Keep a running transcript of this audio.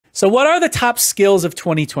So what are the top skills of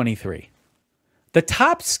 2023? The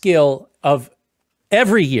top skill of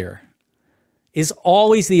every year is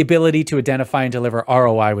always the ability to identify and deliver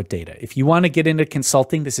ROI with data. If you want to get into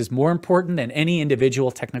consulting, this is more important than any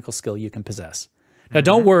individual technical skill you can possess. Now,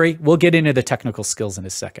 don't worry, we'll get into the technical skills in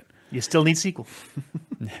a second. You still need SQL.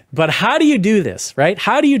 But how do you do this, right?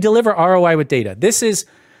 How do you deliver ROI with data? This is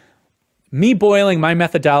me boiling my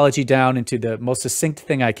methodology down into the most succinct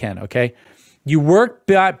thing I can, okay? You work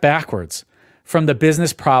backwards from the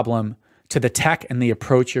business problem to the tech and the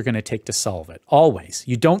approach you're going to take to solve it. Always.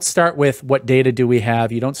 You don't start with what data do we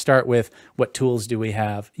have. You don't start with what tools do we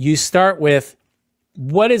have. You start with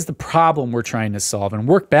what is the problem we're trying to solve and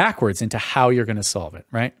work backwards into how you're going to solve it,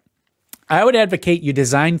 right? I would advocate you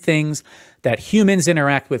design things that humans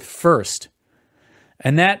interact with first.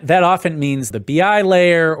 And that often means the BI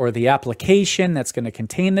layer or the application that's going to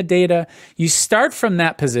contain the data. You start from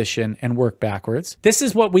that position and work backwards. This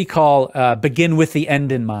is what we call begin with the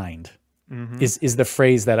end in mind, is the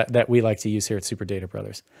phrase that we like to use here at Super Data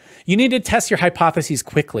Brothers. You need to test your hypotheses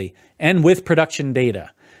quickly and with production data.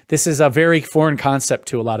 This is a very foreign concept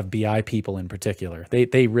to a lot of BI people in particular.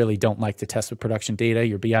 They really don't like to test with production data,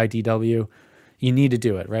 your BI DW. You need to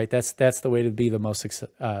do it, right? That's the way to be the most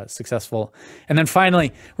successful. And then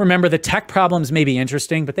finally, remember the tech problems may be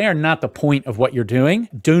interesting, but they are not the point of what you're doing.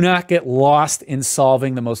 Do not get lost in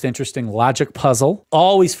solving the most interesting logic puzzle.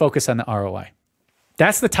 Always focus on the ROI.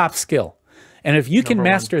 That's the top skill. And if you can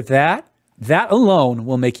master that, that alone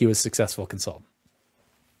will make you a successful consultant.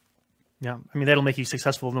 Yeah, I mean, that'll make you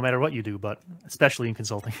successful no matter what you do, but especially in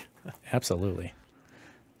consulting. Absolutely.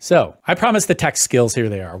 So I promised the tech skills. Here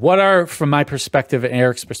they are. What are, from my perspective and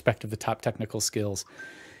Eric's perspective, the top technical skills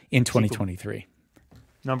in 2023?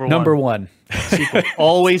 Number one. SQL.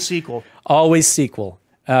 Always SQL. Always SQL.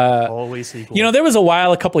 Always SQL. You know, there was a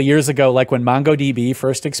while a couple of years ago, like when MongoDB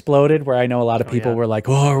first exploded, where I know a lot of people were like,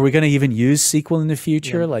 "Oh, are we going to even use SQL in the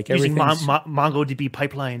future?" Like using everything. MongoDB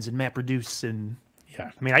pipelines and MapReduce and I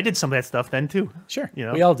mean, I did some of that stuff then too. Sure, you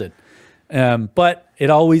know, we all did. But it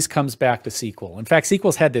always comes back to SQL. In fact,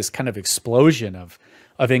 SQL's had this kind of explosion of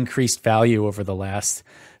increased value over the last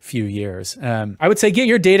few years. I would say get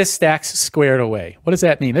your data stacks squared away. What does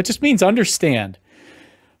that mean? That just means understand.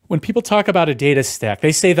 When people talk about a data stack,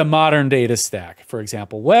 they say the modern data stack, for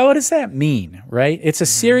example. Well, what does that mean, right? It's a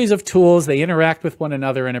series of tools. They interact with one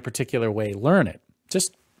another in a particular way. Learn it.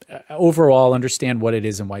 Just overall understand what it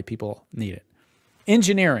is and why people need it.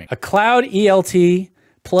 Engineering, a cloud ELT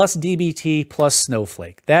plus DBT plus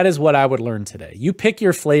Snowflake. That is what I would learn today. You pick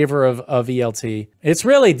your flavor of ELT. It's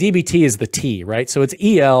really DBT is the T, right? So it's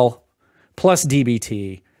EL plus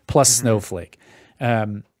DBT plus Snowflake.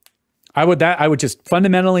 I would just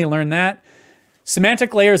fundamentally learn that.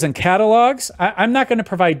 Semantic layers and catalogs. I'm not going to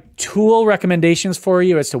provide tool recommendations for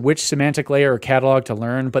you as to which semantic layer or catalog to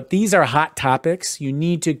learn, but these are hot topics. You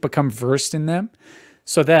need to become versed in them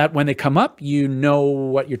so that when they come up, you know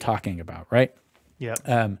what you're talking about, right? Yeah.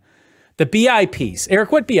 The BI piece.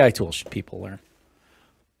 Eric, what BI tools should people learn?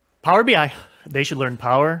 Power BI. They should learn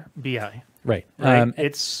Power BI. Right.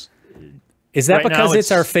 Is that right because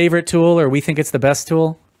it's our favorite tool or we think it's the best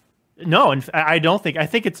tool? No, and I don't think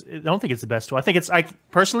it's the best tool.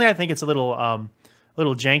 Personally I think it's a little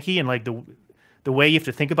janky, and like the way you have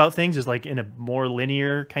to think about things is like in a more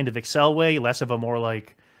linear kind of Excel way, less of a more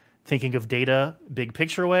like thinking of data big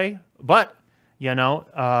picture way. But you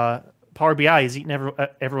know, Power BI is eating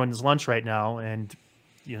everyone's lunch right now, and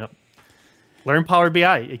you know, learn Power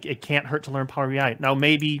BI. It can't hurt to learn Power BI. Now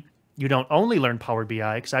maybe you don't only learn Power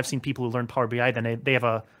BI, because I've seen people who learn Power BI, then they have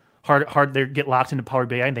a they get locked into Power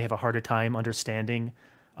BI and they have a harder time understanding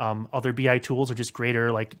other BI tools or just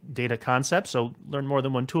greater like data concepts. So learn more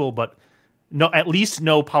than one tool, but at least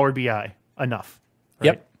know Power BI enough. Right?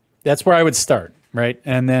 Yep, that's where I would start, right?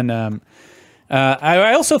 And then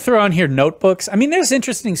I also throw on here notebooks. I mean, there's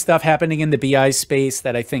interesting stuff happening in the BI space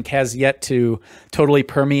that I think has yet to totally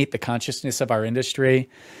permeate the consciousness of our industry.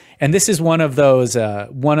 And this is one of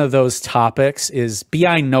those topics is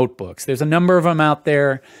BI notebooks. There's a number of them out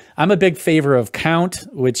there. I'm a big favor of Count,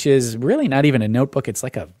 which is really not even a notebook. It's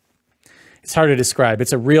like it's hard to describe.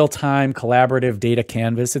 It's a real-time collaborative data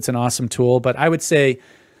canvas. It's an awesome tool, but I would say,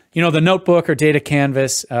 you know, the notebook or data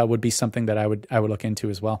canvas would be something that I would look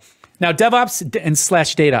into as well. Now, DevOps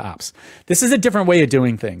and / data ops. This is a different way of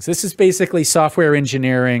doing things. This is basically software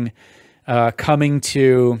engineering coming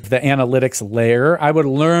to the analytics layer. I would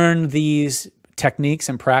learn these techniques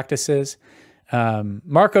and practices.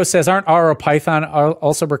 Marco says, aren't R or Python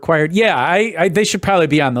also required? Yeah, they should probably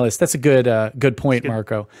be on the list. That's a good point,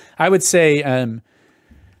 Marco. I would say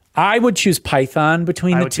I would choose Python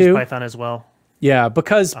between the two. I would choose Python as well. Yeah,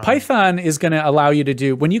 because Python is going to allow you to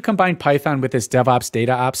do, when you combine Python with this DevOps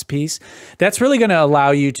data ops piece, that's really going to allow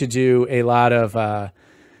you to do a lot of,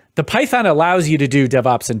 the Python allows you to do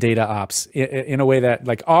DevOps and data ops in a way that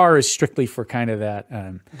like R is strictly for kind of that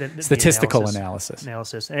statistical analysis.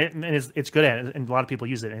 And it's good at it, and a lot of people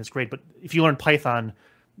use it, and it's great. But if you learn Python,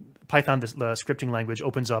 the scripting language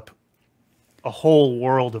opens up a whole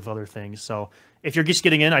world of other things. So if you're just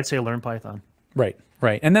getting in, I'd say learn Python. Right.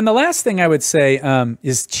 Right. And then the last thing I would say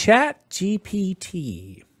is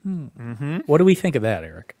ChatGPT. What do we think of that,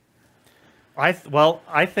 Eric? I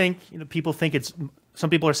think people think some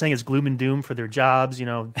people are saying it's gloom and doom for their jobs.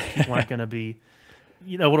 People aren't going to be,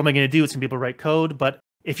 what am I going to do? It's going to be able to write code. But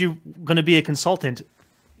if you're going to be a consultant,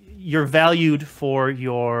 you're valued for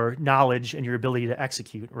your knowledge and your ability to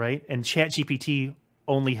execute, right? And ChatGPT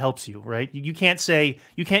only helps you, right? You can't give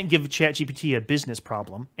ChatGPT a business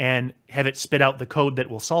problem and have it spit out the code that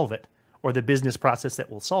will solve it or the business process that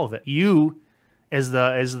will solve it. You, as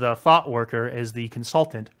the thought worker, as the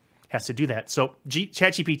consultant, has to do that. So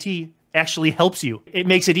ChatGPT actually helps you. It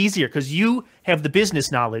makes it easier because you have the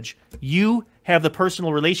business knowledge, you have the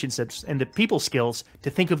personal relationships and the people skills to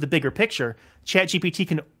think of the bigger picture. ChatGPT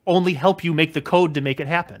can only help you make the code to make it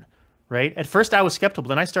happen. Right? At first I was skeptical,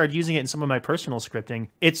 then I started using it in some of my personal scripting.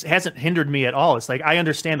 It hasn't hindered me at all. It's like I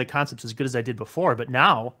understand the concepts as good as I did before, but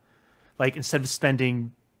now, like instead of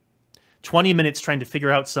spending 20 minutes trying to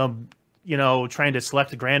figure out trying to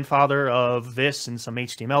select a grandfather of this in some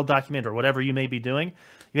HTML document or whatever you may be doing,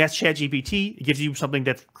 you ask ChatGPT, it gives you something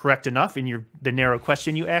that's correct enough in the narrow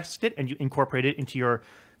question you asked it, and you incorporate it into your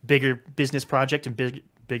bigger business project and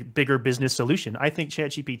bigger business solution. I think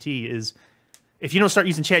ChatGPT is, if you don't start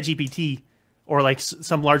using ChatGPT or like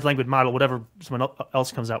some large language model, whatever someone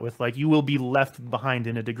else comes out with, like you will be left behind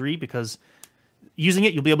in a degree, because using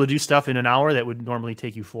it, you'll be able to do stuff in an hour that would normally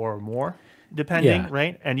take you 4 or more, depending,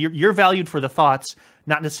 right? And you're valued for the thoughts,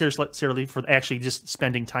 not necessarily for actually just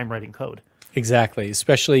spending time writing code. Exactly,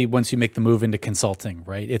 especially once you make the move into consulting,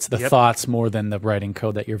 right? It's the thoughts more than the writing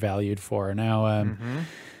code that you're valued for. Now,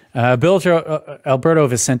 Alberto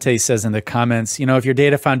Vicente says in the comments, if your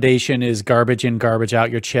data foundation is garbage in, garbage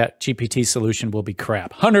out, your ChatGPT solution will be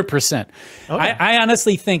crap. 100%. Oh, yeah. I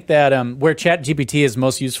honestly think that where ChatGPT is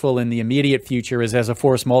most useful in the immediate future is as a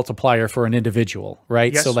force multiplier for an individual,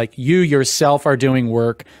 right? Yes. So like you yourself are doing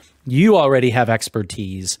work, you already have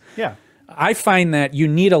expertise. Yeah. I find that you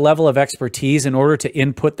need a level of expertise in order to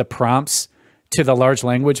input the prompts to the large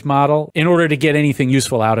language model in order to get anything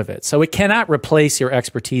useful out of it. So it cannot replace your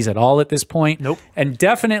expertise at all at this point. Nope. And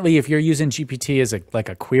definitely if you're using GPT as like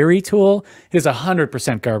a query tool, it is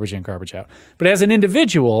 100% garbage in, garbage out. But as an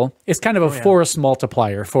individual, it's kind of a force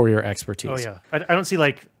multiplier for your expertise. Oh yeah. I don't see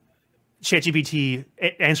like ChatGPT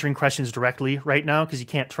answering questions directly right now because you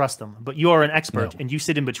can't trust them. But you are an expert and you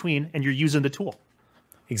sit in between and you're using the tool.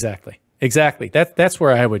 Exactly. Exactly. That's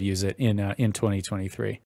where I would use it in 2023.